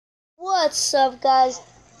What's up, guys?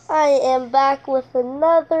 I am back with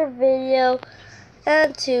another video,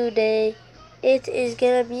 and today it is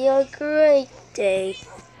gonna be a great day.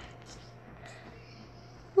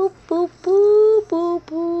 Boop boop boop boop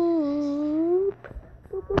boop.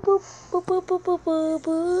 Boop boop boop boop boop boop boop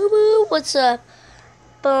boop boop. What's up?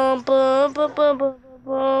 Bum bum bum bum bum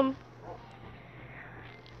bum.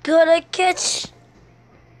 Gotta catch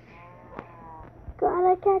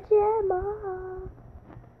Emma.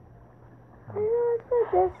 I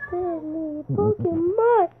destiny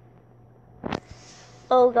Pokemon.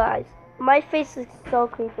 Oh, guys, my face is so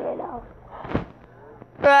creepy right now.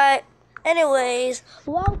 Right. Anyways,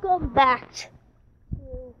 welcome back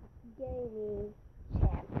to Gaming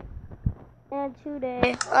Channel. And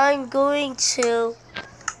today I'm going to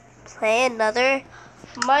play another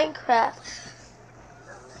Minecraft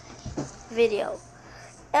video.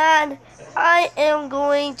 And I am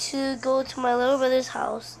going to go to my little brother's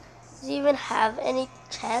house. Does he even have any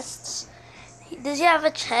chests? Does he have a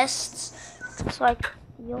chest so I can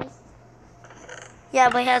steal? Yeah,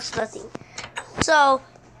 but he has nothing. So,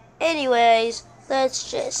 anyways, let's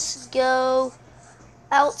just go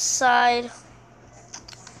outside.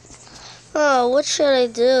 Oh, what should I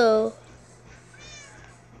do?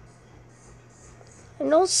 I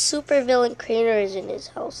know Super Villain Craner is in his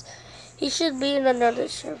house. He should be in another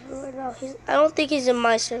server right now. I don't think he's in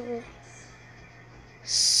my server.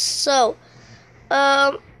 So,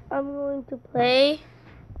 I'm going to play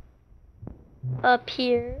up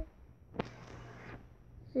here.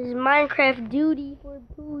 This is Minecraft Duty for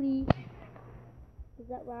Booty. Is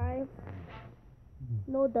that right?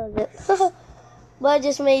 No, it doesn't. But I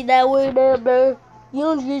just made that word up, bro. You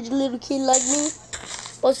don't judge a little kid like me.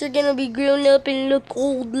 Also, you're gonna be grown up and look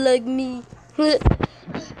old like me.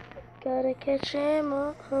 Gotta catch him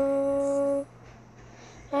up.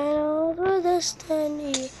 I know the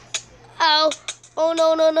destiny. Ow! Oh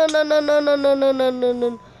no no no no no no no no no no no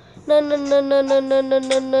no. No no no no no no no no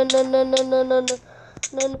no no no no no no no.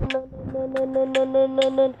 No no no no no no no no no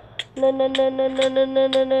no. No no no no no no no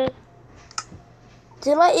no no.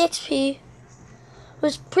 Did my XP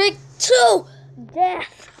was prick to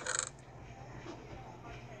death.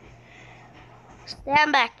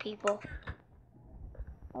 Stand back, people.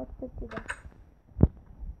 I'll prick to death.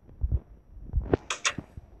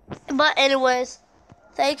 But anyways,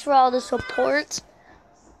 thanks for all the support.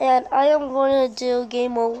 And I am going to do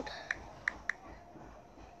game mode.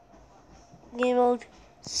 Game mode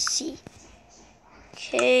C.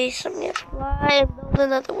 Okay, so I'm going to fly and build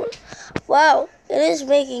another one. Wow, it is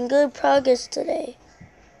making good progress today.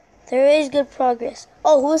 There is good progress.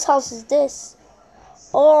 Oh, whose house is this?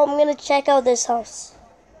 Oh, I'm going to check out this house.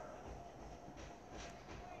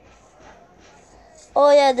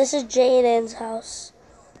 Oh yeah, this is Jaden's house.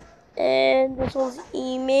 And this one's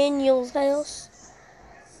Emmanuel's house.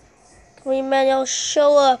 Come on, Emmanuel,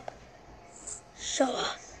 show up. Show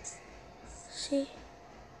up. See?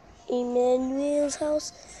 Emmanuel's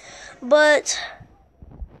house. But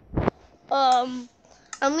I'm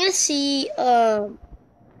gonna see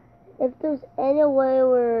if there's any way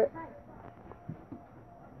where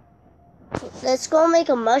let's go make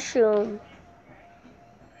a mushroom.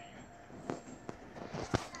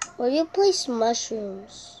 Where do you place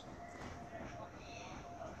mushrooms?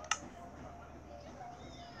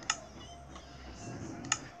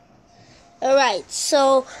 Alright,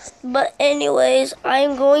 so but anyways,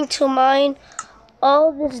 I'm going to mine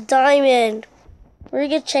all this diamond. We're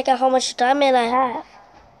gonna check out how much diamond I have.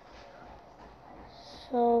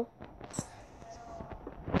 So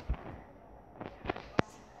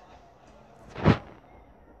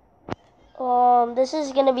this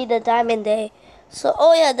is gonna be the diamond day. So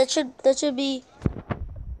oh yeah, that should be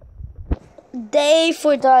day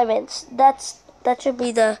for diamonds. That should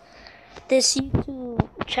be this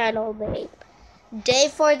YouTube channel name. Day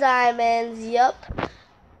for diamonds. Yup.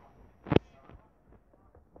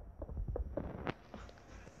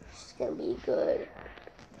 It's gonna be good.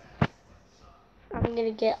 I'm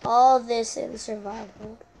gonna get all this in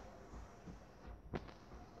survival.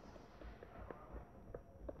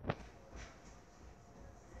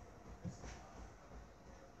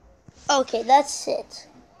 Okay, that's it.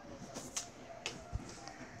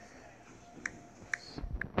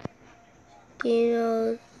 You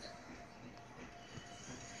know,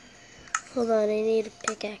 hold on, I need a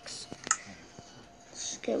pickaxe.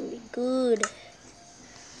 It's gonna be good.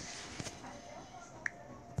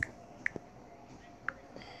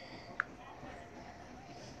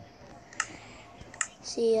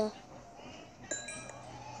 See ya.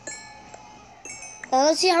 Now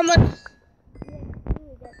let's see how much we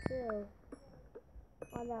get too.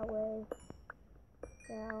 On that way.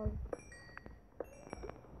 Down.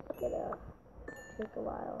 take a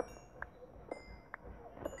while.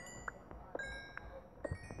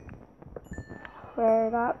 We're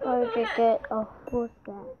not going to get a full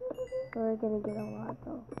stack. We're going to get a lot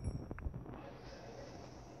though.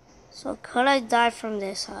 So could I die from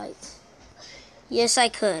this height? Yes, I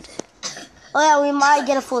could. Oh yeah, we might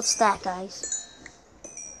get a full stack, guys.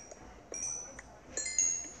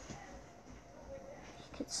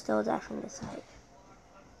 You could still die from this height.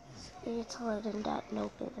 It's taller than that.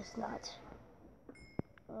 Nope, it is not.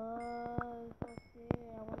 I'm so scared.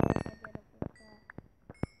 I wonder if I get a full stack.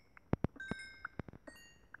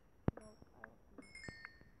 Nope, I don't see it.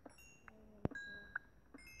 I really can't.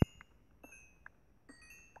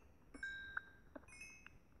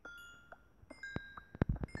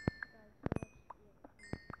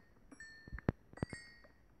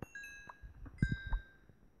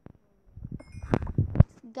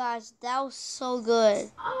 Guys, that was so good.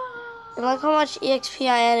 And look how much EXP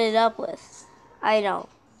I ended up with. I know,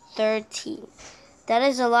 13. That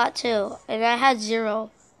is a lot too. And I had 0.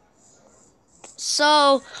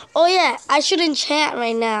 So, oh yeah, I should enchant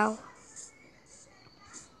right now.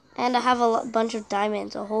 And I have a bunch of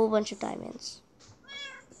diamonds, a whole bunch of diamonds.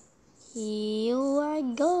 Here I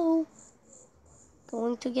go.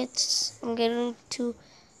 I'm getting to,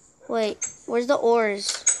 wait, where's the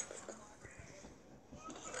ores?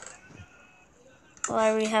 Oh,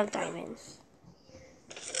 I already have diamonds.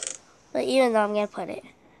 But even though I'm gonna put it,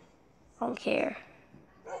 I don't care.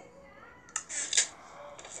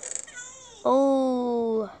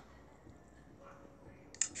 Oh.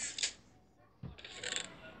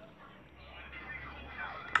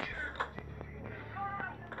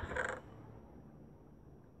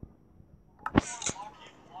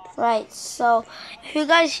 Right, so if you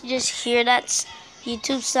guys just hear that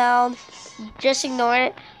YouTube sound, just ignore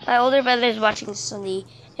it. My older brother is watching Sunday.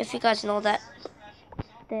 If you guys know that,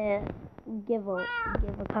 then give a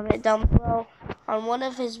comment down below on one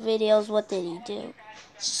of his videos. What did he do?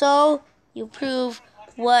 So you prove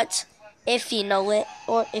what, if you know it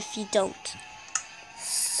or if you don't.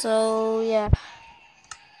 So yeah,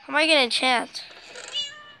 how am I gonna enchant?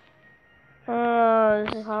 Oh,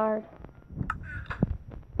 this is hard.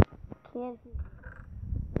 Can't.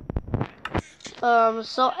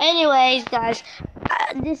 So anyways, guys,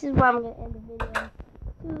 this is where I'm gonna end the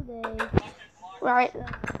video today. Right.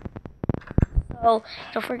 So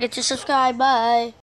don't forget to subscribe. Bye.